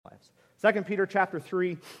2 Peter chapter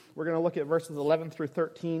 3, we're going to look at verses 11 through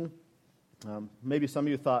 13. Maybe some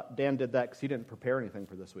of you thought Dan did that because he didn't prepare anything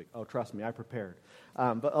for this week. Oh, trust me, I prepared.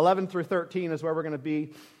 But 11 through 13 is where we're going to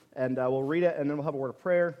be, and we'll read it, and then we'll have a word of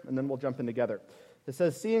prayer, and then we'll jump in together. It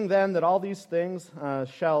says, "Seeing then that all these things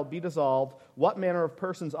shall be dissolved, what manner of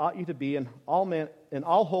persons ought you to be in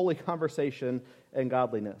all holy conversation and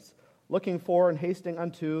godliness, looking for and hasting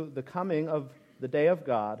unto the coming of the day of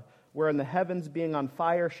God, wherein the heavens being on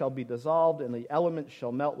fire shall be dissolved, and the elements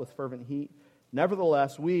shall melt with fervent heat.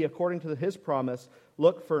 Nevertheless, we, according to his promise,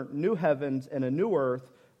 look for new heavens and a new earth,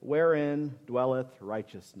 wherein dwelleth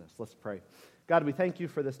righteousness." Let's pray. God, we thank you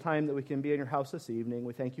for this time that we can be in your house this evening.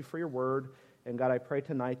 We thank you for your word. And God, I pray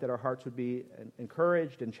tonight that our hearts would be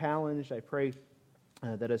encouraged and challenged. I pray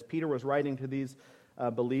that as Peter was writing to these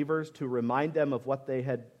believers to remind them of what they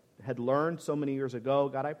had learned so many years ago,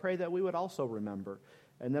 God, I pray that we would also remember.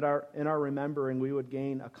 And that in our remembering, we would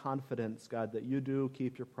gain a confidence, God, that you do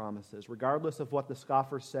keep your promises. Regardless of what the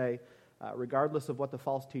scoffers say, regardless of what the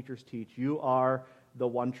false teachers teach, you are the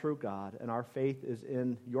one true God. And our faith is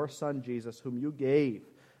in your Son, Jesus, whom you gave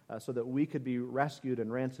so that we could be rescued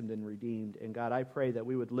and ransomed and redeemed. And God, I pray that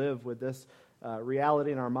we would live with this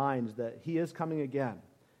reality in our minds that he is coming again.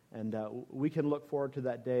 And we can look forward to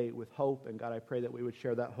that day with hope. And God, I pray that we would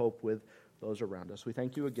share that hope with those around us. We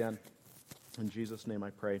thank you again. In Jesus' name I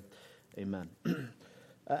pray, amen.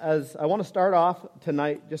 As I want to start off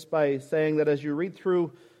tonight just by saying that as you read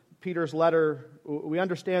through Peter's letter, we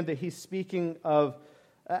understand that he's speaking of,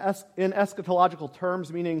 in eschatological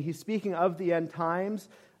terms, meaning he's speaking of the end times,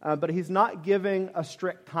 but he's not giving a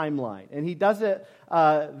strict timeline. And he does it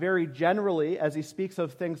very generally as he speaks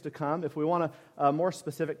of things to come. If we want a more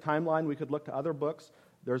specific timeline, we could look to other books.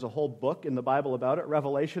 There's a whole book in the Bible about it,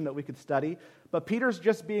 Revelation, that we could study. But Peter's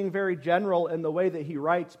just being very general in the way that he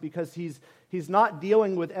writes because he's not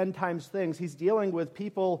dealing with end times things. He's dealing with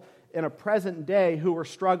people in a present day who were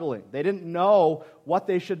struggling. They didn't know what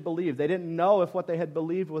they should believe. They didn't know if what they had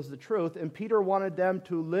believed was the truth. And Peter wanted them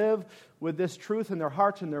to live with this truth in their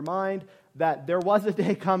hearts and their mind that there was a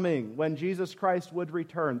day coming when Jesus Christ would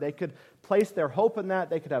return. They could place their hope in that.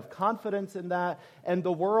 They could have confidence in that. And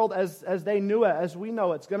the world, as they knew it, as we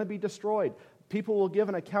know, it's going to be destroyed. People will give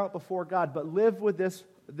an account before God, but live with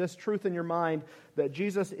this truth in your mind that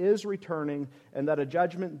Jesus is returning and that a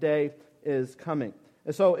judgment day is coming.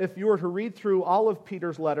 And so if you were to read through all of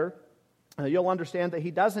Peter's letter, you'll understand that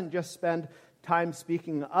he doesn't just spend time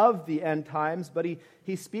speaking of the end times, but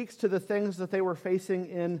he speaks to the things that they were facing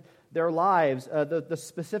in their lives, the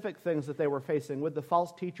specific things that they were facing with the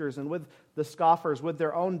false teachers and with the scoffers, with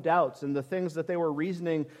their own doubts and the things that they were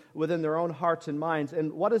reasoning within their own hearts and minds.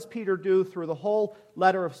 And what does Peter do through the whole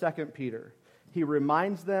letter of 2 Peter? He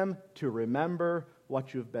reminds them to remember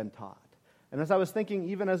what you've been taught. And as I was thinking,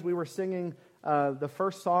 even as we were singing the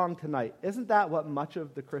first song tonight, isn't that what much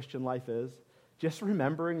of the Christian life is? Just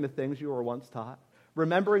remembering the things you were once taught.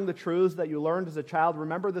 Remembering the truths that you learned as a child,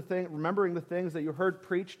 remembering the things that you heard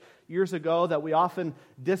preached years ago that we often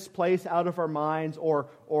displace out of our minds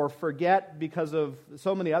or forget because of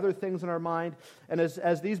so many other things in our mind. And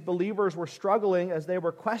as these believers were struggling, as they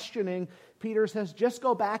were questioning, Peter says, just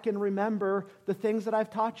go back and remember the things that I've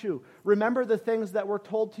taught you. Remember the things that were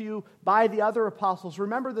told to you by the other apostles.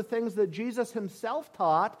 Remember the things that Jesus himself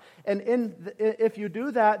taught. And if you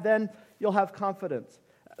do that, then you'll have confidence.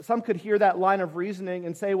 Some could hear that line of reasoning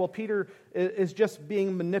and say, well, Peter is just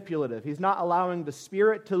being manipulative. He's not allowing the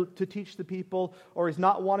Spirit to teach the people, or he's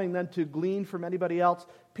not wanting them to glean from anybody else.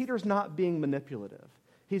 Peter's not being manipulative.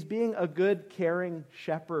 He's being a good, caring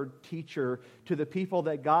shepherd teacher to the people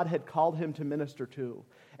that God had called him to minister to.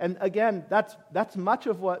 And again, that's much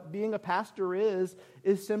of what being a pastor is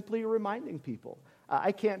simply reminding people.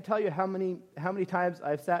 I can't tell you how many times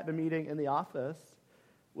I've sat in a meeting in the office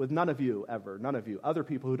with none of you, other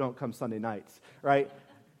people who don't come Sunday nights, right?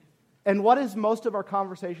 And what does most of our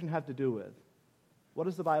conversation have to do with? What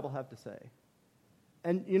does the Bible have to say?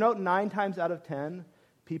 And 9 times out of 10,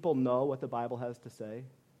 people know what the Bible has to say.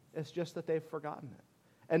 It's just that they've forgotten it.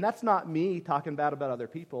 And that's not me talking bad about other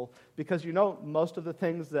people, because most of the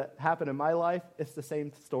things that happen in my life, it's the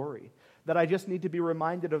same story. That I just need to be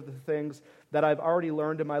reminded of the things that I've already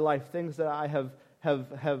learned in my life, things that I have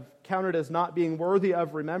counted as not being worthy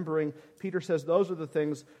of remembering. Peter says those are the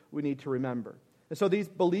things we need to remember. And so these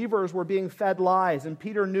believers were being fed lies, and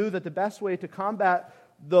Peter knew that the best way to combat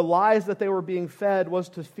the lies that they were being fed was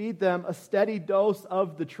to feed them a steady dose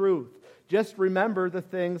of the truth. Just remember the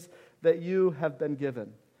things that you have been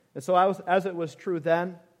given. And so as it was true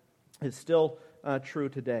then, it's still true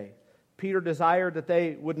today. Peter desired that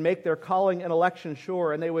they would make their calling and election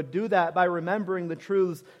sure, and they would do that by remembering the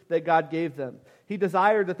truths that God gave them. He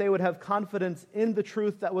desired that they would have confidence in the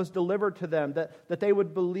truth that was delivered to them, that they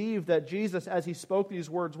would believe that Jesus, as he spoke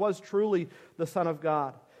these words, was truly the Son of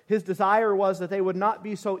God. His desire was that they would not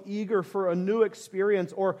be so eager for a new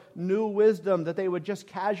experience or new wisdom that they would just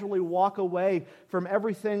casually walk away from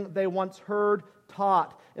everything they once heard,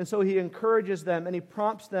 taught. And so he encourages them, and he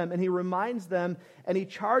prompts them, and he reminds them, and he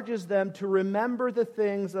charges them to remember the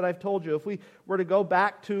things that I've told you. If we were to go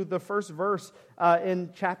back to the first verse in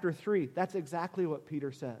chapter 3, that's exactly what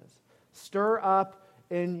Peter says. Stir up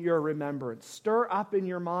in your remembrance. Stir up in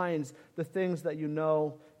your minds the things that you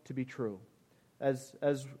know to be true. As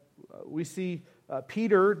we see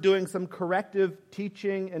Peter doing some corrective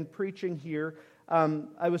teaching and preaching here,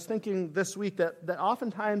 I was thinking this week that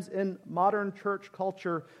oftentimes in modern church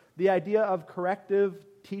culture, the idea of corrective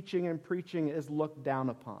teaching and preaching is looked down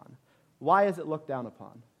upon. Why is it looked down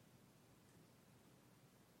upon?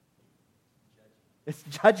 It's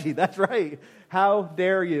judgy, that's right. How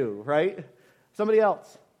dare you, right? Somebody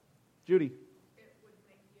else. Judy. It would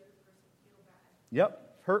make the other person feel bad. Yep.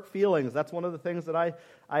 Hurt feelings. That's one of the things that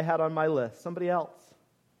I had on my list. Somebody else.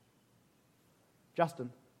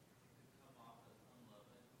 Justin.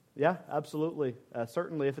 Yeah, absolutely.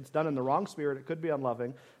 Certainly, if it's done in the wrong spirit, it could be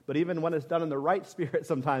unloving. But even when it's done in the right spirit,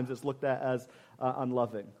 sometimes it's looked at as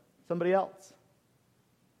unloving. Somebody else.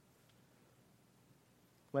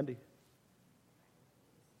 Wendy.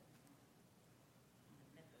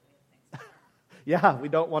 Yeah, we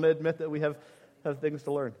don't want to admit that we have things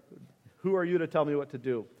to learn. Who are you to tell me what to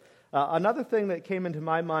do? Another thing that came into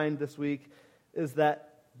my mind this week is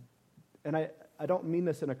that, and I don't mean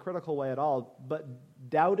this in a critical way at all, but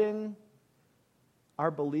doubting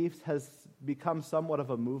our beliefs has become somewhat of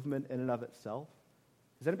a movement in and of itself.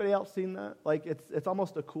 Has anybody else seen that? Like, it's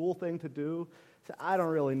almost a cool thing to do. So I don't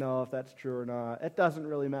really know if that's true or not. It doesn't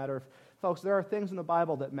really matter. Folks, there are things in the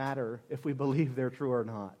Bible that matter if we believe they're true or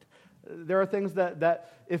not. There are things that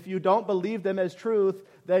if you don't believe them as truth,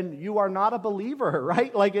 then you are not a believer,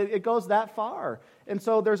 right? Like it goes that far. And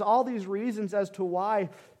so there's all these reasons as to why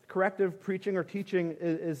corrective preaching or teaching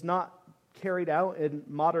is not carried out in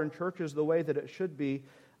modern churches the way that it should be.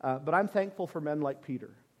 But I'm thankful for men like Peter,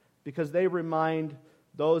 because they remind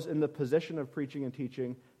those in the position of preaching and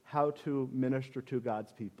teaching how to minister to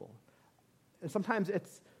God's people. And sometimes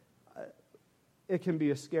it can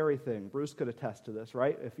be a scary thing. Bruce could attest to this,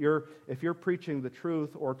 right? If you're preaching the truth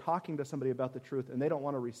or talking to somebody about the truth and they don't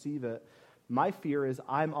want to receive it, my fear is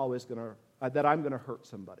that I'm going to hurt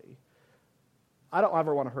somebody. I don't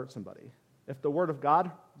ever want to hurt somebody. If the Word of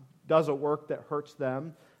God does a work that hurts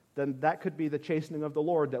them, then that could be the chastening of the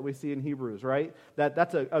Lord that we see in Hebrews, right?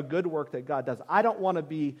 That's a good work that God does. I don't want to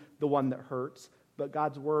be the one that hurts, but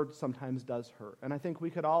God's Word sometimes does hurt. And I think we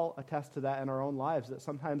could all attest to that in our own lives, that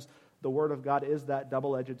sometimes the Word of God is that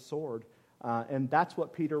double-edged sword. And that's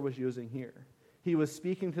what Peter was using here. He was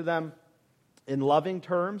speaking to them in loving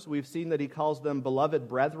terms. We've seen that he calls them beloved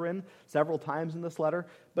brethren several times in this letter.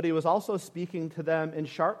 But he was also speaking to them in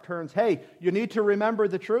sharp terms. Hey, you need to remember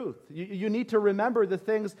the truth. You need to remember the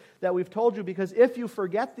things that we've told you, because if you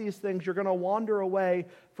forget these things, you're going to wander away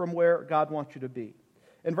from where God wants you to be.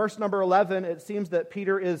 In verse number 11, it seems that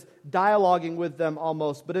Peter is dialoguing with them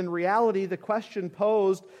almost, but in reality, the question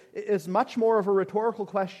posed is much more of a rhetorical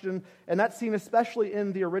question, and that's seen especially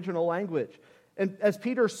in the original language. And as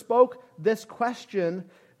Peter spoke this question,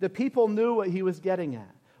 the people knew what he was getting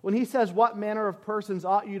at. When he says, "What manner of persons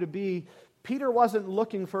ought you to be?" Peter wasn't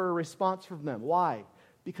looking for a response from them. Why?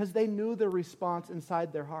 Because they knew the response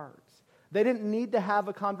inside their hearts. They didn't need to have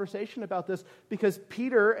a conversation about this, because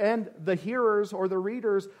Peter and the hearers or the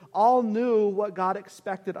readers all knew what God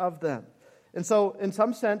expected of them. And so, in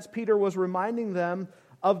some sense, Peter was reminding them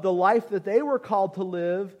of the life that they were called to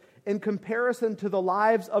live in comparison to the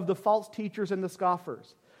lives of the false teachers and the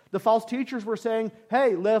scoffers. The false teachers were saying,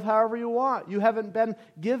 hey, live however you want. You haven't been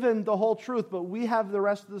given the whole truth, but we have the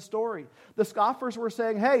rest of the story. The scoffers were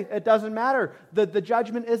saying, hey, it doesn't matter. The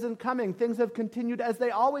judgment isn't coming. Things have continued as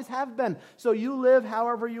they always have been. So you live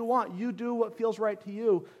however you want. You do what feels right to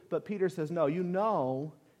you. But Peter says, no, you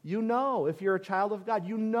know, if you're a child of God,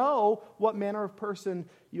 you know what manner of person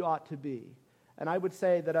you ought to be. And I would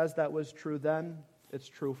say that as that was true then, it's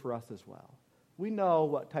true for us as well. We know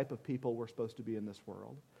what type of people we're supposed to be in this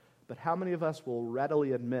world. But how many of us will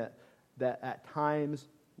readily admit that at times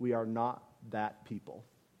we are not that people?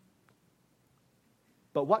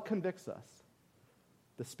 But what convicts us?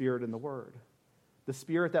 The Spirit and the Word. The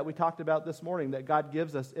Spirit that we talked about this morning that God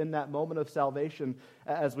gives us in that moment of salvation.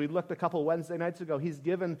 As we looked a couple Wednesday nights ago, He's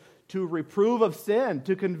given to reprove of sin,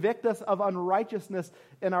 to convict us of unrighteousness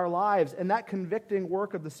in our lives. And that convicting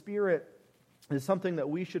work of the Spirit is something that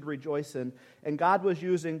we should rejoice in. And God was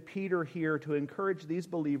using Peter here to encourage these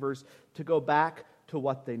believers to go back to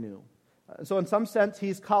what they knew. So in some sense,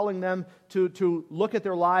 he's calling them to look at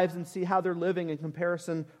their lives and see how they're living in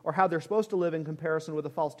comparison, or how they're supposed to live in comparison with the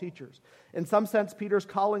false teachers. In some sense, Peter's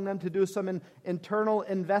calling them to do some internal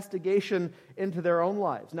investigation into their own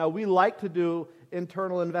lives. Now, we like to do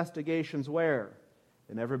internal investigations where?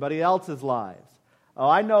 In everybody else's lives. Oh,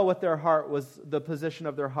 I know what their heart was, the position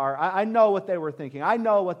of their heart. I know what they were thinking. I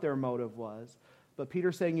know what their motive was. But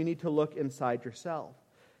Peter's saying you need to look inside yourself.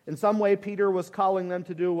 In some way, Peter was calling them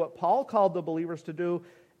to do what Paul called the believers to do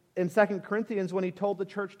in 2 Corinthians when he told the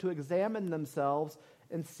church to examine themselves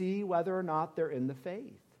and see whether or not they're in the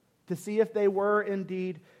faith, to see if they were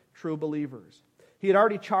indeed true believers. He had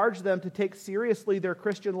already charged them to take seriously their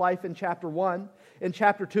Christian life in chapter 1. In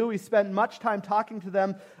chapter 2, he spent much time talking to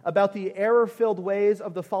them about the error-filled ways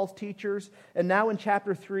of the false teachers. And now in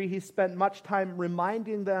chapter 3, he spent much time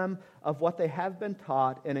reminding them of what they have been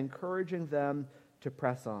taught and encouraging them to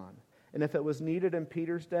press on. And if it was needed in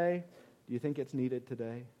Peter's day, do you think it's needed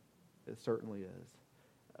today? It certainly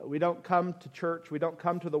is. We don't come to church, we don't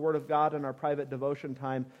come to the Word of God in our private devotion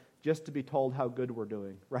time just to be told how good we're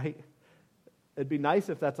doing, right? It'd be nice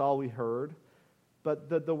if that's all we heard,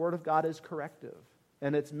 but the Word of God is corrective.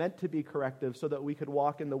 And it's meant to be corrective so that we could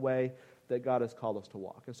walk in the way that God has called us to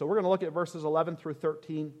walk. And so we're going to look at verses 11 through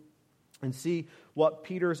 13 and see what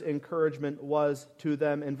Peter's encouragement was to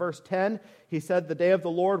them. In verse 10, he said, "The day of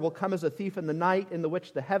the Lord will come as a thief in the night, in the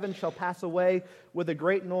which the heavens shall pass away with a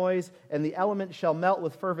great noise, and the elements shall melt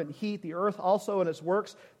with fervent heat. The earth also and its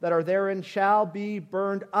works that are therein shall be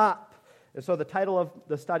burned up." And so the title of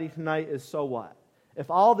the study tonight is "So What?"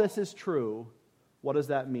 If all this is true, what does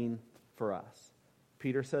that mean for us?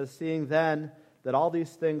 Peter says, "Seeing then that all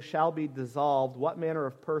these things shall be dissolved, what manner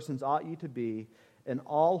of persons ought ye to be in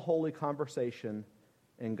all holy conversation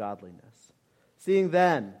and godliness?" Seeing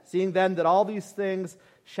then that all these things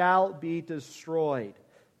shall be destroyed.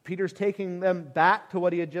 Peter's taking them back to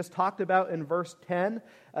what he had just talked about in verse 10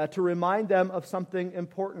 to remind them of something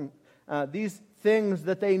important. These things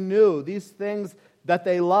that they knew, these things that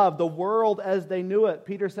they loved, the world as they knew it.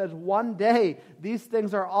 Peter says one day these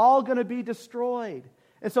things are all going to be destroyed.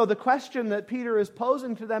 And so the question that Peter is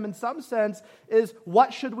posing to them in some sense is,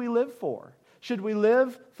 what should we live for? Should we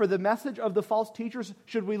live for the message of the false teachers?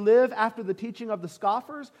 Should we live after the teaching of the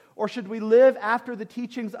scoffers? Or should we live after the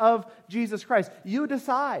teachings of Jesus Christ? You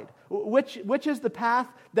decide. Which is the path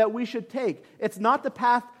that we should take? It's not the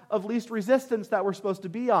path of least resistance that we're supposed to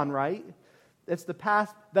be on, right? It's the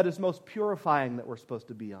path that is most purifying that we're supposed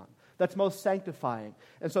to be on, that's most sanctifying.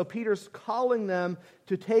 And so Peter's calling them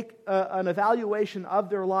to take an evaluation of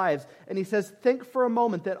their lives. And he says, think for a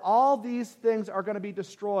moment that all these things are going to be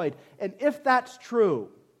destroyed. And if that's true,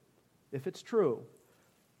 if it's true,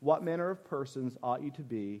 what manner of persons ought you to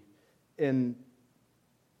be in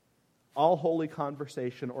all holy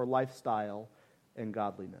conversation or lifestyle and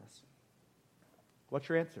godliness? What's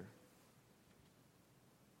your answer?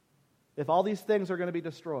 If all these things are going to be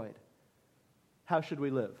destroyed, how should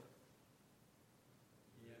we live?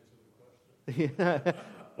 He answered the question.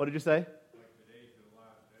 What did you say?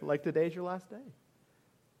 Like today's your last day.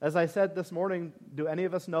 As I said this morning, do any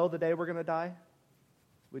of us know the day we're going to die?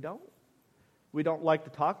 We don't. We don't like to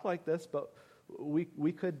talk like this, but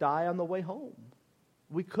we could die on the way home.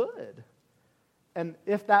 We could. And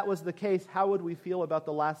if that was the case, how would we feel about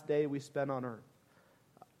the last day we spent on earth?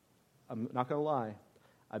 I'm not going to lie.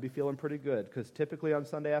 I'd be feeling pretty good, because typically on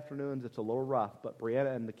Sunday afternoons it's a little rough, but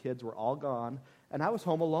Brianna and the kids were all gone, and I was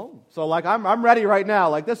home alone. So I'm ready right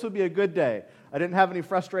now. This would be a good day. I didn't have any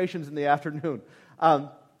frustrations in the afternoon.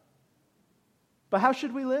 But how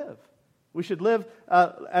should we live? We should live,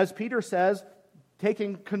 as Peter says,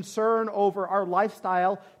 taking concern over our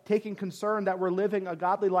lifestyle, taking concern that we're living a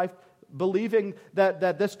godly life, believing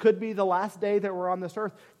that this could be the last day that we're on this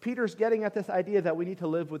earth. Peter's getting at this idea that we need to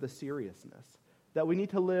live with a seriousness, that we need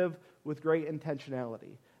to live with great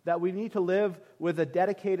intentionality, that we need to live with a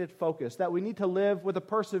dedicated focus, that we need to live with a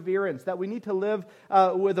perseverance, that we need to live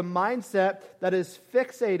with a mindset that is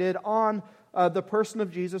fixated on the person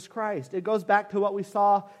of Jesus Christ. It goes back to what we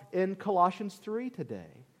saw in Colossians 3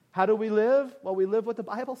 today. How do we live? Well, we live what the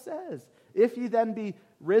Bible says. If ye then be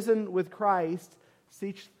risen with Christ,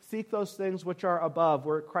 seek those things which are above,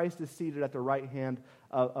 where Christ is seated at the right hand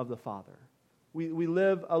of the Father. We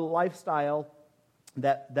live a lifestyle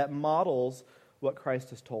that models what Christ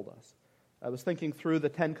has told us. I was thinking through the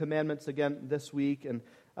Ten Commandments again this week, and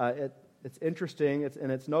it's interesting,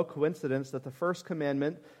 and it's no coincidence that the first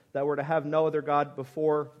commandment, that we're to have no other God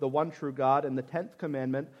before the one true God, and the 10th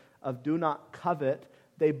commandment of do not covet,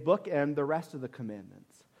 they bookend the rest of the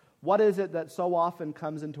commandments. What is it that so often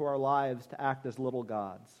comes into our lives to act as little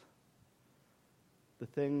gods? The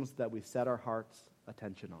things that we set our heart's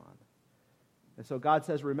attention on. And so God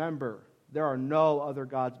says, remember, there are no other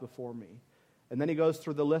gods before me. And then he goes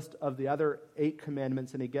through the list of the other 8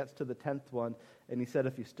 commandments, and he gets to the 10th one, and he said,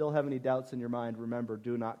 if you still have any doubts in your mind, remember,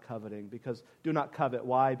 do not coveting. Because do not covet.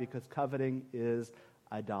 Why? Because coveting is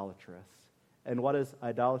idolatrous. And what is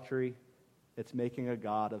idolatry? It's making a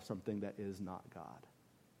god of something that is not God.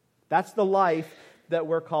 That's the life that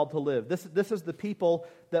we're called to live. This is the people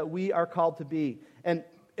that we are called to be. And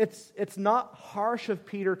it's not harsh of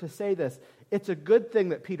Peter to say this. It's a good thing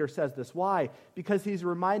that Peter says this. Why? Because he's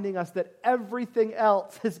reminding us that everything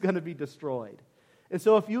else is going to be destroyed. And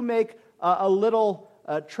so if you make a little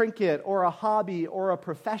trinket or a hobby or a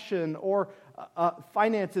profession or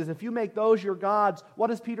finances, if you make those your gods, what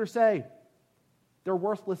does Peter say? They're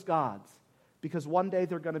worthless gods because one day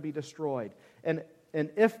they're going to be destroyed. And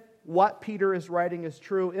if what Peter is writing is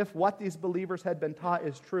true, if what these believers had been taught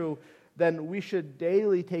is true, then we should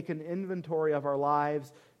daily take an inventory of our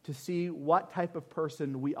lives to see what type of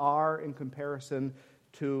person we are in comparison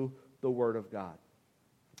to the Word of God.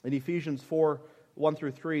 In Ephesians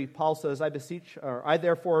 4:1-3, Paul says, I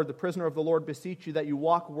therefore, the prisoner of the Lord, beseech you that you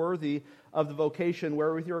walk worthy of the vocation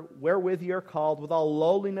wherewith you are called, with all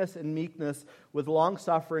lowliness and meekness, with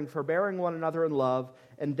long-suffering, forbearing one another in love,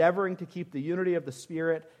 endeavoring to keep the unity of the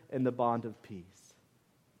Spirit in the bond of peace.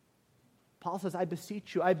 Paul says, I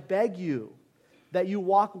beseech you, I beg you, that you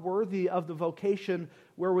walk worthy of the vocation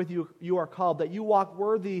wherewith you are called, that you walk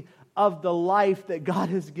worthy of the life that God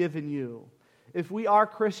has given you. If we are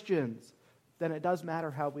Christians, then it does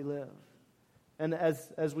matter how we live. And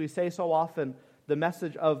as we say so often, the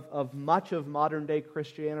message of much of modern-day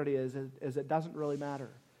Christianity is it doesn't really matter.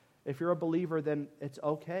 If you're a believer, then it's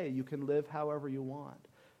okay. You can live however you want.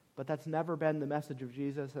 But that's never been the message of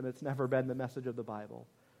Jesus, and it's never been the message of the Bible.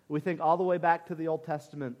 We think all the way back to the Old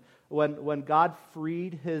Testament, when God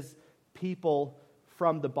freed his people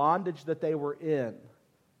from the bondage that they were in,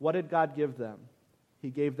 what did God give them? He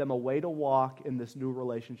gave them a way to walk in this new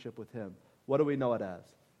relationship with him. What do we know it as?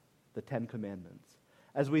 The 10 Commandments.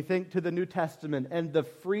 As we think to the New Testament and the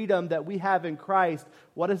freedom that we have in Christ,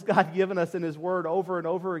 what has God given us in his Word over and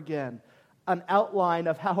over again? An outline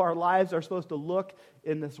of how our lives are supposed to look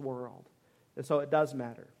in this world. And so it does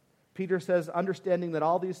matter. Peter says, understanding that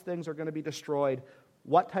all these things are going to be destroyed,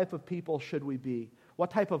 what type of people should we be? What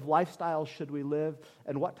type of lifestyle should we live?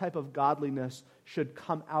 And what type of godliness should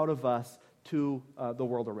come out of us to the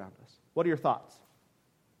world around us? What are your thoughts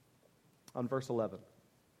on verse 11?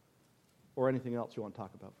 Or anything else you want to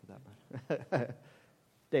talk about for that matter?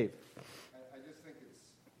 Dave. I just think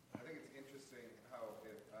it's interesting how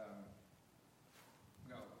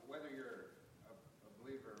whether you're a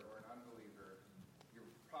believer or an unbeliever, you're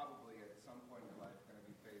probably at some point in life going to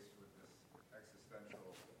be faced with this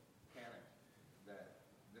existential panic that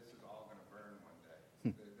this is all going to burn one day.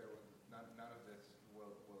 None of this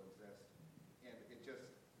will exist. And it's just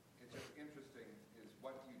interesting is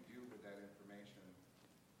what do you do with that information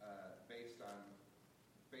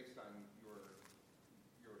based on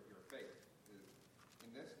your faith.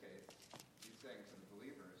 In this case, he's saying to the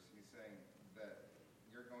believers, he's saying that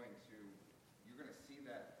you're going to see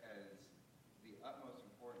that as the utmost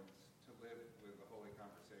importance to live with a holy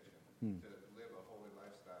conversation, to live a holy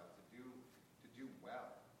lifestyle, to do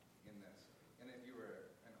well in this. And if you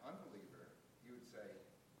were an unbeliever, you would say,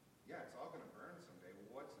 yeah, it's all going to burn someday.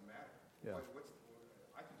 Well, what's the matter? Yeah.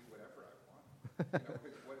 I can do whatever I want.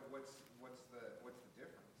 Because what's the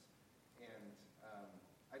difference? And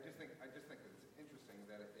I just think that it's interesting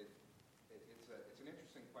that it's an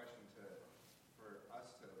interesting question for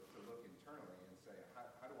us to look internally and say,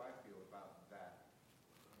 how do I feel about that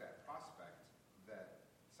prospect that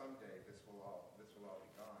someday this will all be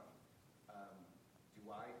gone? Do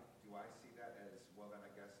I see that as, well, then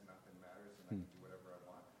I guess nothing matters and I can do whatever I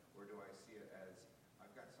want, or do I see it as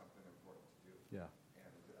I've got something important to do? Yeah.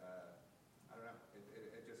 And I don't know.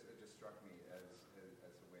 It just struck me as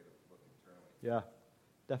a way to look internally. Yeah,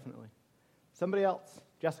 definitely. Somebody else.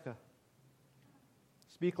 Jessica.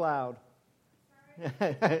 Speak loud.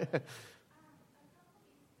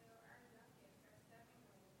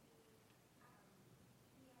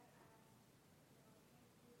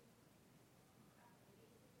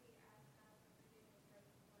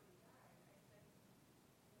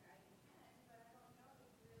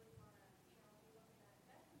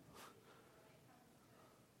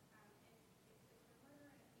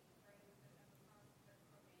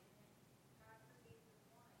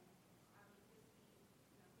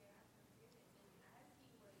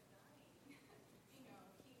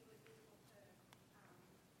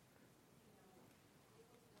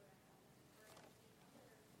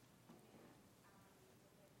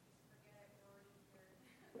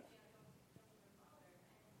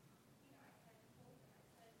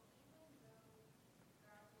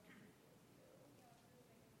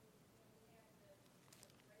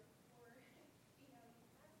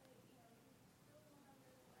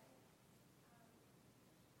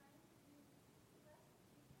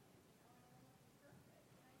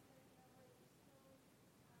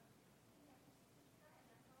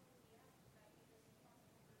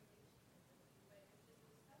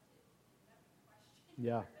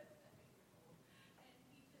 Yeah.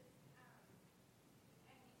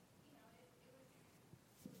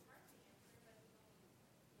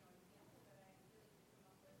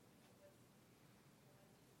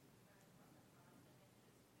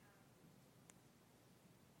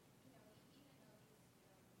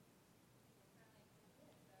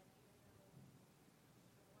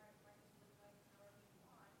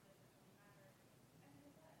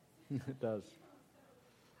 It does.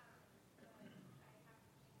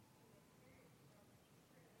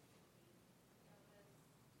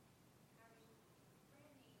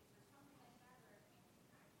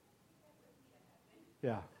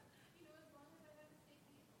 Yeah.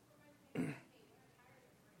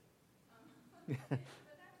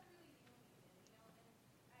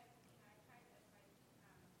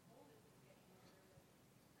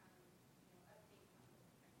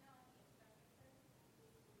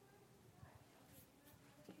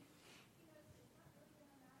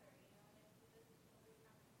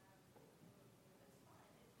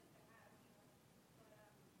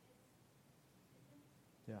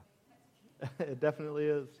 Yeah. It definitely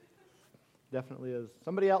is. Definitely is.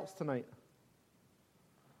 Somebody else tonight.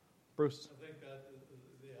 Bruce. I think that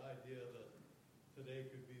the idea that today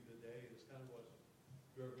could be the day is kind of what's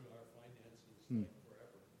driven our finances like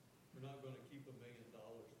forever. We're not going to keep $1 million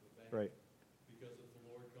in the bank. Right. Because if the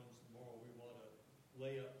Lord comes tomorrow, we want to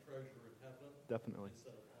lay up treasure in heaven Definitely.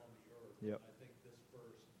 instead of on the earth. Yep. I think this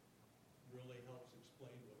verse really helps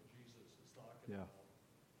explain what Jesus is talking Yeah. about.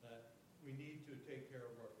 That we need to take care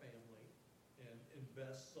of our family and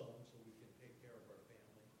invest some so we can take care of our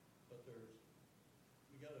family. But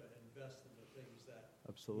we got to invest in the things that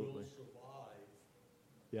Absolutely. will survive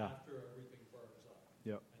Yeah. after everything burns up.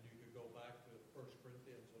 Yep. And you could go back to 1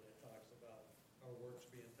 Corinthians when it talks about our works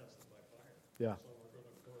being tested by fire. Yeah. So we're going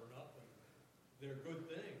to burn up, and they're good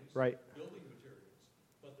things, Right. building materials,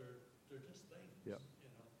 but they're just things. Yep. You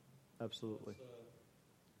know, Absolutely. It's,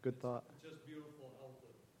 Good thought. it's just beautiful how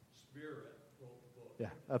the Spirit wrote the book. Yeah,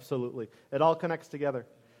 absolutely. It all connects together.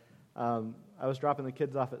 I was dropping the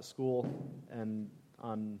kids off at school, and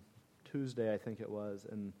on Tuesday, I think it was,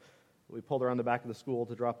 and we pulled around the back of the school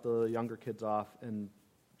to drop the younger kids off, and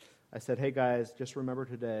I said, hey guys, just remember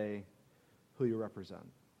today who you represent. And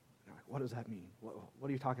they're like, what does that mean? What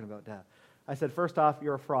are you talking about, Dad? I said, first off,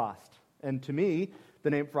 you're a Frost. And to me, the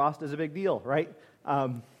name Frost is a big deal, right?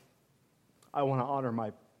 I want to honor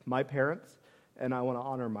my parents, and I want to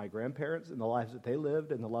honor my grandparents and the lives that they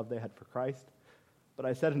lived and the love they had for Christ. But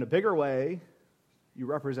I said in a bigger way, you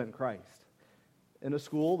represent Christ. In a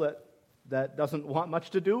school that doesn't want much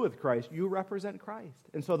to do with Christ, you represent Christ.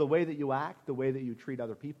 And so the way that you act, the way that you treat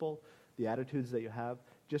other people, the attitudes that you have,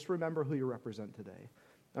 just remember who you represent today.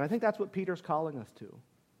 And I think that's what Peter's calling us to.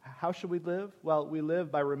 How should we live? Well, we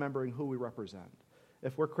live by remembering who we represent.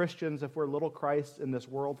 If we're Christians, if we're little Christs in this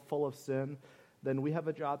world full of sin, then we have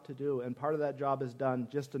a job to do. And part of that job is done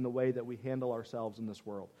just in the way that we handle ourselves in this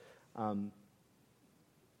world.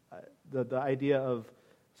 The idea of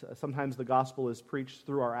sometimes the gospel is preached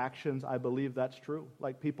through our actions, I believe that's true.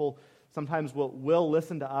 Like people sometimes will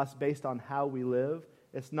listen to us based on how we live.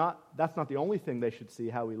 That's not the only thing they should see,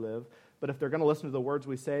 how we live. But if they're going to listen to the words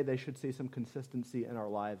we say, they should see some consistency in our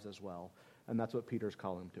lives as well. And that's what Peter's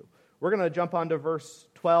calling to. We're going to jump on to verse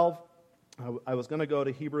 12. I was going to go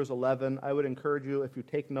to Hebrews 11. I would encourage you, if you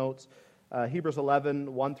take notes, Hebrews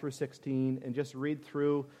 11, 1 through 16, and just read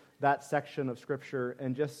through that section of Scripture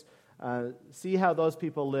and just see how those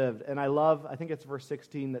people lived. And I think it's verse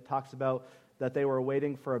 16 that talks about that they were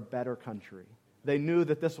waiting for a better country. They knew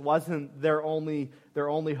that this wasn't their only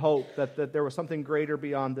hope, that there was something greater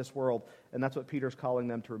beyond this world. And that's what Peter's calling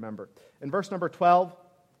them to remember. In verse number 12,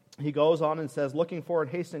 he goes on and says, looking forward,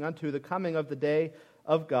 hastening unto the coming of the day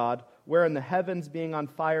of God, wherein the heavens being on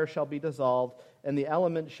fire shall be dissolved, and the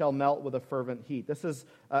elements shall melt with a fervent heat. This is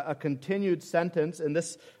a continued sentence, and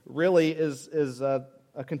this really is a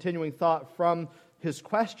continuing thought from his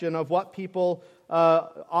question of what people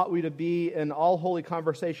ought we to be in all holy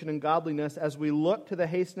conversation and godliness as we look to the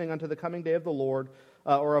hastening unto the coming day of the Lord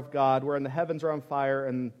or of God, wherein the heavens are on fire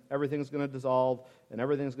and everything's going to dissolve and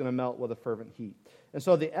everything's going to melt with a fervent heat. And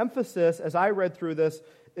so the emphasis, as I read through this,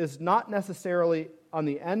 is not necessarily on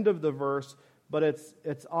the end of the verse, but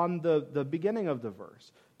it's on the beginning of the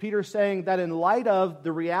verse. Peter's saying that in light of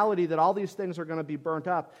the reality that all these things are going to be burnt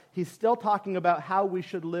up, he's still talking about how we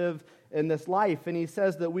should live in this life. And he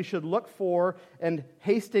says that we should look for and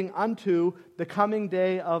hasting unto the coming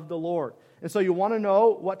day of the Lord. And so you want to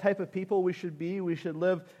know what type of people we should be. We should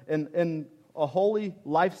live in a holy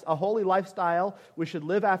lifestyle. We should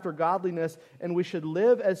live after godliness, and we should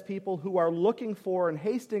live as people who are looking for and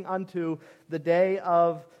hasting unto the day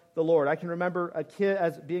of the Lord. I can remember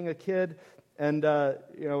being a kid, and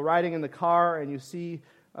riding in the car, and you see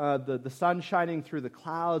the sun shining through the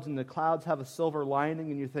clouds, and the clouds have a silver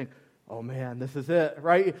lining, and you think, oh man, this is it,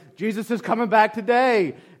 right? Jesus is coming back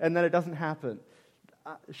today, and then it doesn't happen.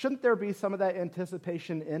 Shouldn't there be some of that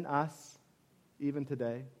anticipation in us, even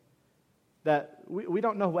today? That we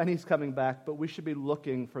don't know when he's coming back, but we should be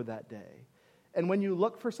looking for that day. And when you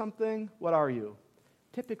look for something, what are you?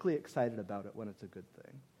 Typically excited about it when it's a good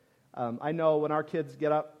thing. I know when our kids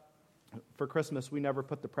get up for Christmas, we never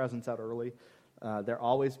put the presents out early. They're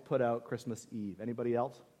always put out Christmas Eve. Anybody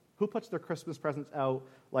else? Who puts their Christmas presents out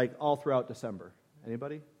like all throughout December?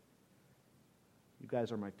 Anybody? You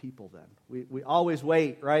guys are my people then. We always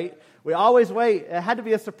wait, right? We always wait. It had to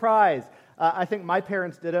be a surprise. I think my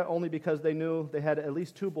parents did it only because they knew they had at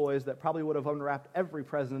least 2 boys that probably would have unwrapped every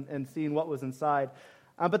present and seen what was inside.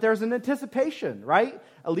 But there's an anticipation, right?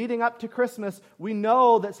 Leading up to Christmas, we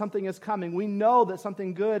know that something is coming. We know that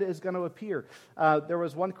something good is going to appear. There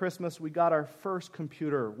was one Christmas we got our first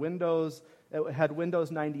computer, it had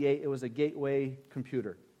Windows 98. It was a gateway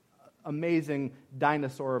computer. Amazing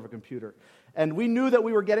dinosaur of a computer. And we knew that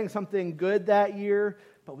we were getting something good that year,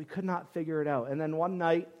 but we could not figure it out. And then one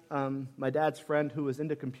night, my dad's friend who was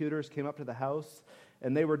into computers came up to the house,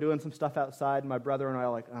 and they were doing some stuff outside. My brother and I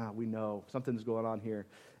are like, we know something's going on here.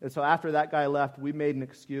 And so after that guy left, we made an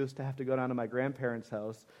excuse to have to go down to my grandparents'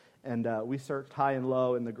 house, and we searched high and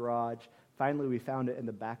low in the garage. Finally, we found it in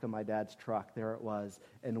the back of my dad's truck. There it was,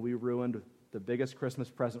 and we ruined the biggest Christmas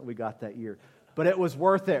present we got that year. But it was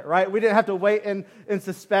worth it, right? We didn't have to wait in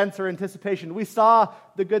suspense or anticipation. We saw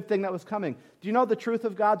the good thing that was coming. Do you know the truth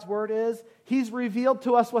of God's word is? He's revealed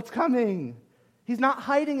to us what's coming. He's not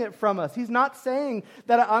hiding it from us. He's not saying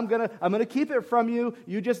that I'm gonna keep it from you.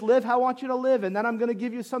 You just live how I want you to live, and then I'm going to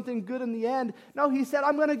give you something good in the end. No, he said,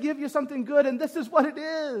 I'm going to give you something good, and this is what it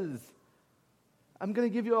is. I'm going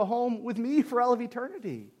to give you a home with me for all of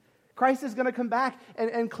eternity. Christ is going to come back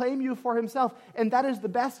and claim you for himself. And that is the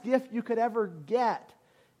best gift you could ever get.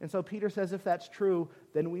 And so Peter says if that's true,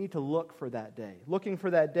 then we need to look for that day. Looking for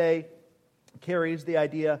that day carries the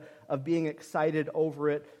idea of being excited over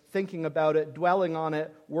it, thinking about it, dwelling on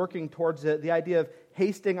it, working towards it. The idea of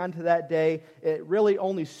hasting unto that day, it really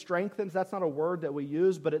only strengthens. That's not a word that we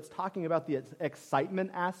use, but it's talking about the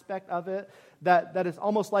excitement aspect of it. That it's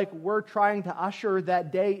almost like we're trying to usher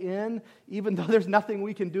that day in, even though there's nothing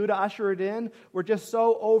we can do to usher it in. We're just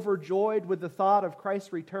so overjoyed with the thought of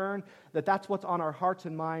Christ's return that that's what's on our hearts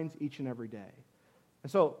and minds each and every day.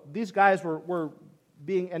 And so these guys were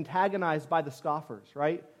being antagonized by the scoffers,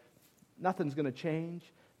 right? Nothing's going to change.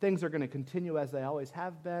 Things are going to continue as they always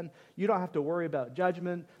have been. You don't have to worry about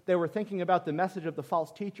judgment. They were thinking about the message of the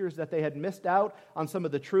false teachers, that they had missed out on some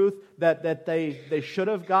of the truth that they should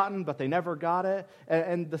have gotten, but they never got it.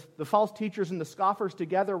 And the false teachers and the scoffers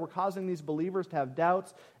together were causing these believers to have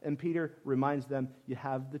doubts. And Peter reminds them, you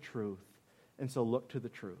have the truth. And so look to the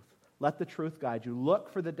truth. Let the truth guide you.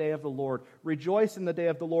 Look for the day of the Lord. Rejoice in the day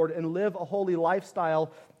of the Lord and live a holy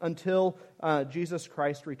lifestyle until Jesus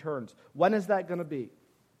Christ returns. When is that going to be?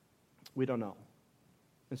 We don't know.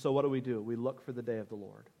 And so what do? We look for the day of the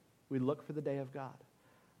Lord. We look for the day of God.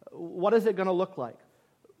 What is it going to look like?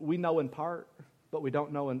 We know in part, but we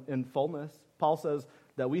don't know in fullness. Paul says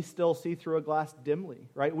that we still see through a glass dimly,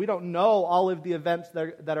 right? We don't know all of the events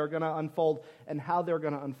that are going to unfold and how they're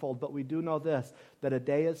going to unfold, but we do know this, that a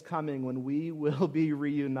day is coming when we will be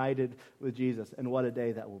reunited with Jesus, and what a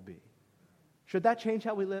day that will be. Should that change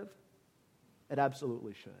how we live? It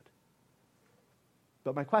absolutely should.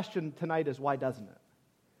 But my question tonight is, why doesn't it?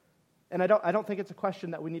 And I don't think it's a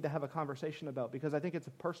question that we need to have a conversation about, because I think it's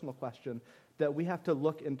a personal question that we have to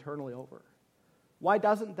look internally over. Why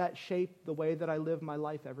doesn't that shape the way that I live my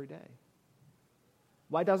life every day?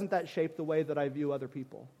 Why doesn't that shape the way that I view other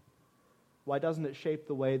people? Why doesn't it shape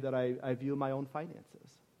the way that I view my own finances?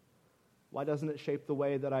 Why doesn't it shape the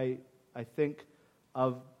way that I think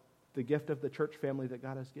of the gift of the church family that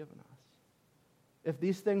God has given us? If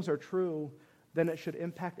these things are true, then it should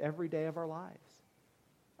impact every day of our lives.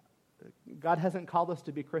 God hasn't called us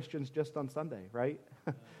to be Christians just on Sunday, right?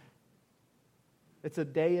 It's a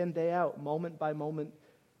day in, day out, moment by moment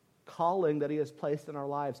calling that he has placed in our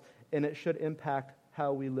lives, and it should impact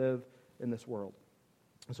how we live in this world.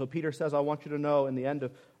 And so Peter says, I want you to know in the end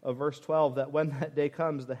of verse 12 that when that day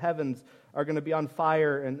comes, the heavens are going to be on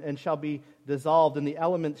fire and shall be dissolved, and the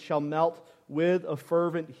elements shall melt with a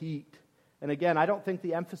fervent heat. And again, I don't think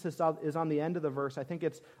the emphasis is on the end of the verse. I think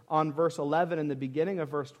it's on verse 11 and the beginning of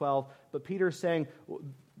verse 12. But Peter's saying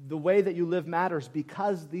the way that you live matters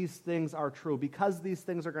because these things are true. Because these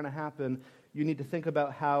things are going to happen, you need to think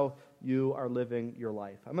about how you are living your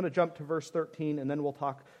life. I'm going to jump to verse 13, and then we'll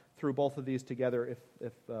talk through both of these together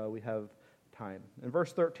if we have time. In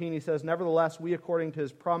verse 13, he says, "Nevertheless, we, according to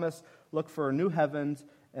his promise, look for a new heavens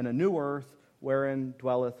and a new earth wherein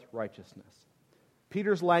dwelleth righteousness."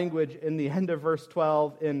 Peter's language in the end of verse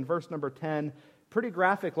 12, in verse number 10, pretty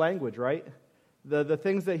graphic language, right? The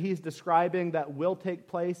things that he's describing that will take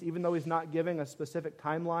place, even though he's not giving a specific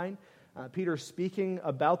timeline, Peter's speaking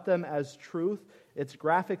about them as truth. It's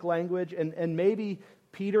graphic language, and maybe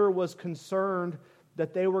Peter was concerned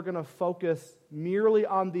that they were going to focus merely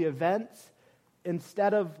on the events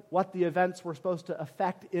instead of what the events were supposed to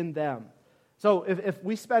affect in them. So if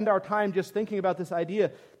we spend our time just thinking about this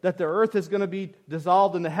idea that the earth is going to be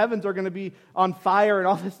dissolved and the heavens are going to be on fire and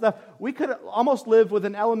all this stuff, we could almost live with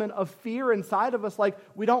an element of fear inside of us, like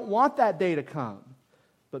we don't want that day to come.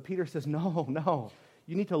 But Peter says, no,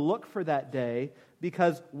 you need to look for that day,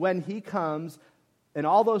 because when he comes and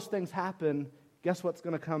all those things happen, guess what's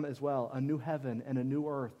going to come as well? A new heaven and a new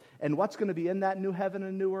earth. And what's going to be in that new heaven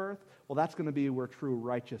and new earth? Well, that's going to be where true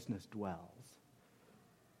righteousness dwells.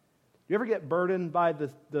 You ever get burdened by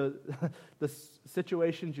the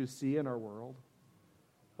situations you see in our world?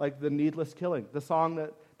 Like the needless killing. The song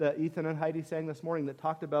that Ethan and Heidi sang this morning that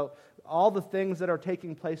talked about all the things that are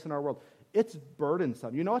taking place in our world. It's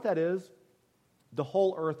burdensome. You know what that is? The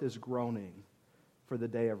whole earth is groaning for the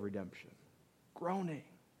day of redemption. Groaning.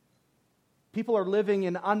 People are living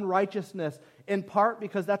in unrighteousness, in part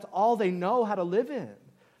because that's all they know how to live in.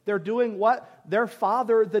 They're doing what their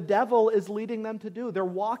father, the devil, is leading them to do. They're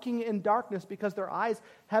walking in darkness because their eyes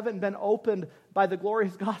haven't been opened by the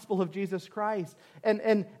glorious gospel of Jesus Christ.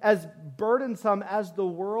 And as burdensome as the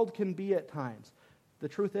world can be at times, the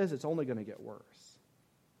truth is it's only going to get worse.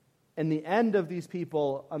 And the end of these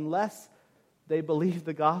people, unless they believe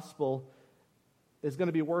the gospel, is going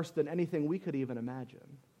to be worse than anything we could even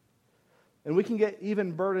imagine. And we can get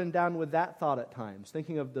even burdened down with that thought at times,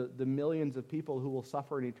 thinking of the millions of people who will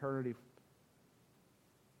suffer in eternity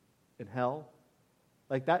in hell.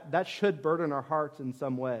 Like that should burden our hearts in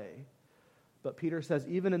some way. But Peter says,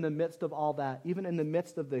 even in the midst of all that, even in the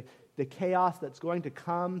midst of the chaos that's going to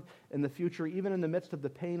come in the future, even in the midst of the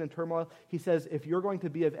pain and turmoil, he says, if you're going to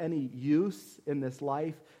be of any use in this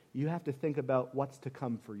life, you have to think about what's to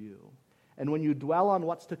come for you. And when you dwell on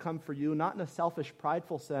what's to come for you, not in a selfish,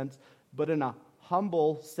 prideful sense, but in a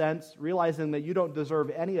humble sense, realizing that you don't deserve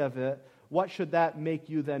any of it, what should that make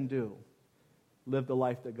you then do? Live the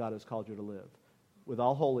life that God has called you to live, with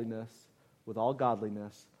all holiness, with all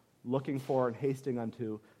godliness, looking for and hasting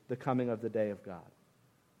unto the coming of the day of God.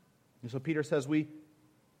 And so Peter says we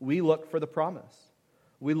look for the promise.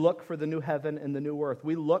 We look for the new heaven and the new earth.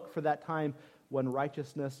 We look for that time when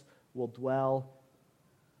righteousness will dwell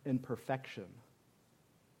in perfection.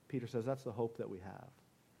 Peter says that's the hope that we have.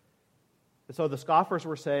 And so the scoffers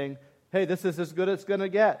were saying, hey, this is as good as it's going to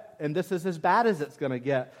get, and this is as bad as it's going to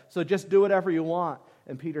get, so just do whatever you want.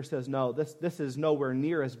 And Peter says, no, this is nowhere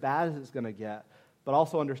near as bad as it's going to get, but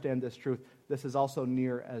also understand this truth, this is also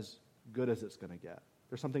near as good as it's going to get.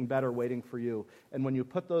 There's something better waiting for you. And when you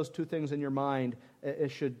put those two things in your mind,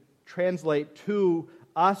 it should translate to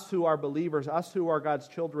us who are believers, us who are God's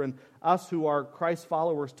children, us who are Christ's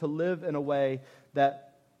followers, to live in a way that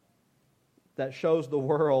shows the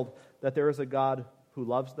world that there is a God who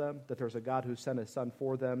loves them, that there's a God who sent his Son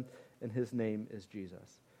for them, and his name is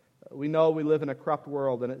Jesus. We know we live in a corrupt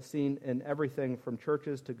world, and it's seen in everything from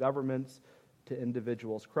churches to governments to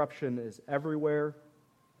individuals. Corruption is everywhere,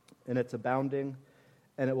 and it's abounding,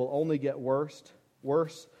 and it will only get worse.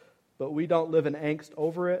 But we don't live in angst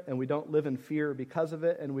over it, and we don't live in fear because of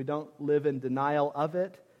it, and we don't live in denial of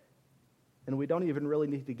it, and we don't even really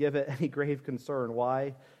need to give it any grave concern.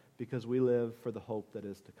 Why? Because we live for the hope that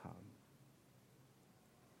is to come.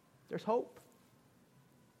 There's hope.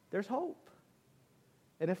 There's hope.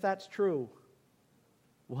 And if that's true,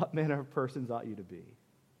 what manner of persons ought you to be?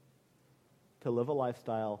 To live a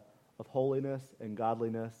lifestyle of holiness and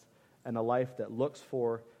godliness and a life that looks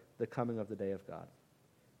for the coming of the day of God.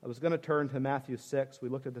 I was going to turn to Matthew 6. We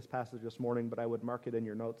looked at this passage this morning, but I would mark it in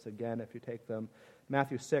your notes again if you take them.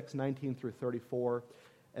 Matthew 6, 19 through 34.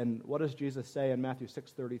 And what does Jesus say in Matthew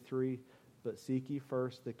 6:33? But seek ye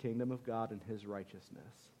first the kingdom of God and his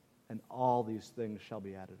righteousness, and all these things shall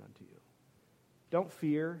be added unto you. Don't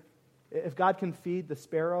fear. If God can feed the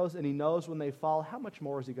sparrows and he knows when they fall, how much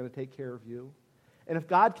more is he going to take care of you? And if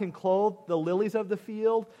God can clothe the lilies of the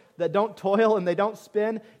field that don't toil and they don't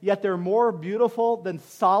spin, yet they're more beautiful than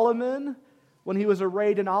Solomon when he was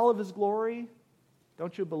arrayed in all of his glory,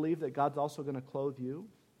 don't you believe that God's also going to clothe you?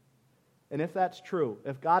 And if that's true,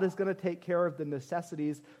 if God is going to take care of the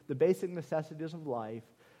necessities, the basic necessities of life,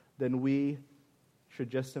 then we should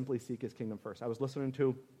just simply seek His kingdom first. I was listening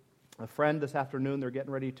to a friend this afternoon. They're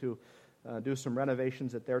getting ready to do some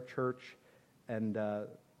renovations at their church, and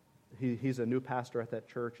he's a new pastor at that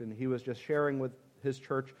church, and he was just sharing with his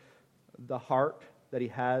church the heart that he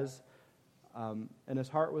has, and his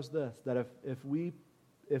heart was this, that if we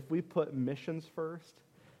put missions first,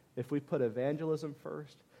 if we put evangelism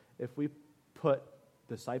first, if we put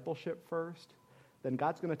discipleship first, then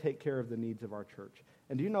God's going to take care of the needs of our church.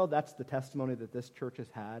 And do you know that's the testimony that this church has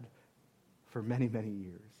had for many, many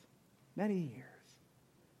years? Many years.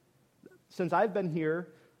 Since I've been here,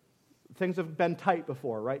 things have been tight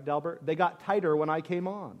before, right, Delbert? They got tighter when I came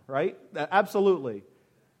on, right? Absolutely.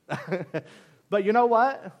 But you know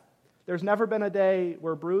what? There's never been a day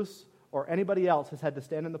where Bruce or anybody else has had to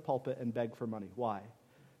stand in the pulpit and beg for money. Why?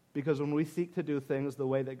 Because when we seek to do things the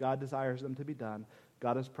way that God desires them to be done,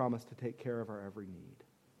 God has promised to take care of our every need.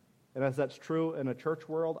 And as that's true in a church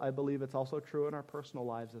world, I believe it's also true in our personal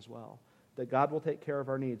lives as well, that God will take care of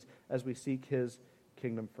our needs as we seek His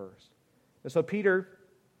kingdom first. And so Peter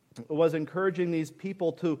was encouraging these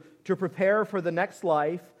people to prepare for the next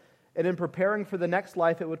life, and in preparing for the next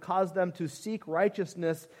life, it would cause them to seek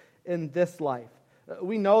righteousness in this life.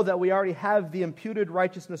 We know that we already have the imputed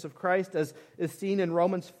righteousness of Christ, as is seen in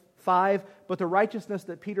Romans 5, but the righteousness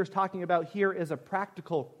that Peter's talking about here is a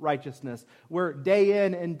practical righteousness, where day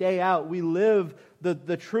in and day out we live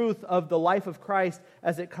the truth of the life of Christ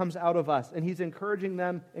as it comes out of us. And he's encouraging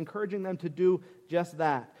them to do just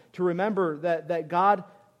that, to remember that God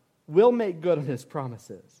will make good on His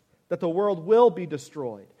promises, that the world will be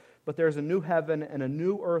destroyed, but there's a new heaven and a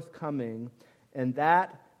new earth coming, and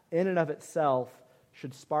that in and of itself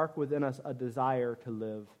should spark within us a desire to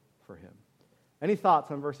live for Him. Any thoughts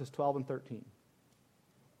on verses 12 and 13?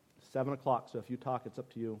 7 o'clock, so if you talk, it's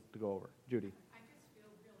up to you to go over. Judy. I just feel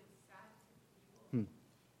really sad for people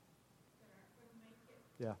that aren't going to make it.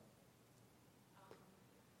 Yeah.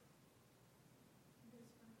 There's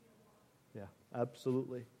going to be a lot. Yeah,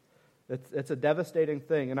 absolutely. It's a devastating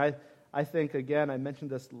thing. And I think, again, I mentioned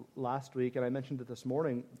this last week, and I mentioned it this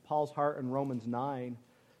morning, Paul's heart in Romans 9.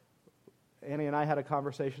 Annie and I had a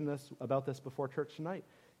conversation about this before church tonight.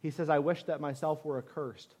 He says, I wish that myself were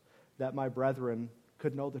accursed, that my brethren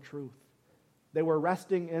could know the truth. They were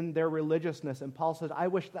resting in their religiousness, and Paul says, I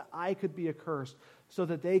wish that I could be accursed so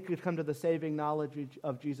that they could come to the saving knowledge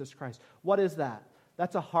of Jesus Christ. What is that?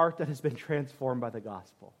 That's a heart that has been transformed by the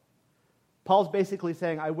gospel. Paul's basically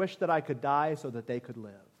saying, I wish that I could die so that they could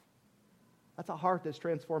live. That's a heart that's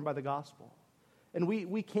transformed by the gospel. And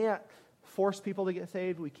we can't force people to get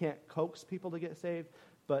saved. We can't coax people to get saved.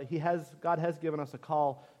 But God has given us a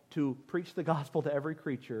call to preach the gospel to every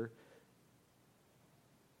creature,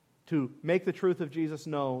 to make the truth of Jesus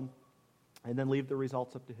known, and then leave the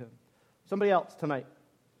results up to Him. Somebody else tonight.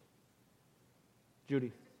 Judy. I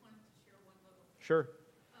just wanted to share one little thing. Sure.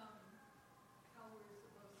 How we're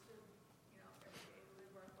supposed to, every day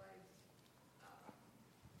live our lives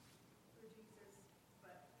for Jesus.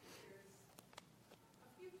 But there's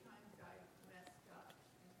a few times I've messed up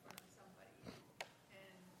in front of somebody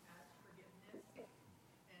and asked forgiveness,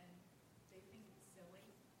 and they think it's silly.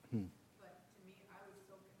 But to me, I was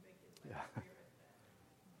so convicted by Yeah. the Spirit that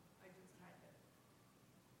I just had to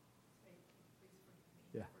say, please forgive me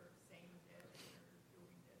Yeah. for saying this or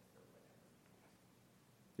doing this or whatever.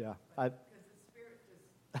 Yeah. Because the Spirit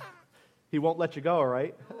just, He won't let you go,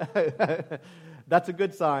 right? That's a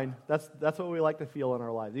good sign. That's what we like to feel in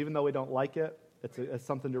our lives. Even though we don't like it, it's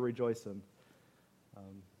something to rejoice in.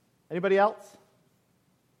 Anybody else?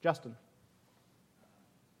 Justin.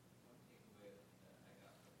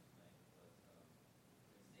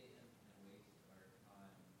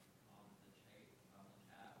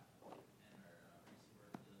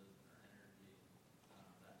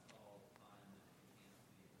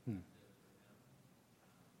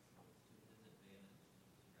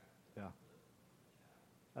 Yeah.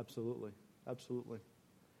 Absolutely. Absolutely.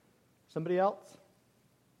 Somebody else?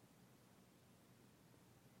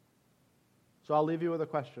 So I'll leave you with a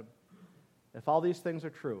question. If all these things are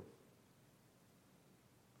true,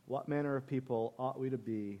 what manner of people ought we to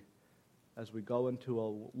be as we go into a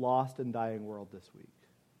lost and dying world this week?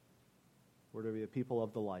 We're to be a people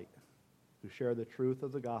of the light who share the truth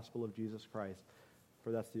of the gospel of Jesus Christ,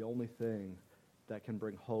 for that's the only thing that can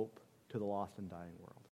bring hope to the lost and dying world.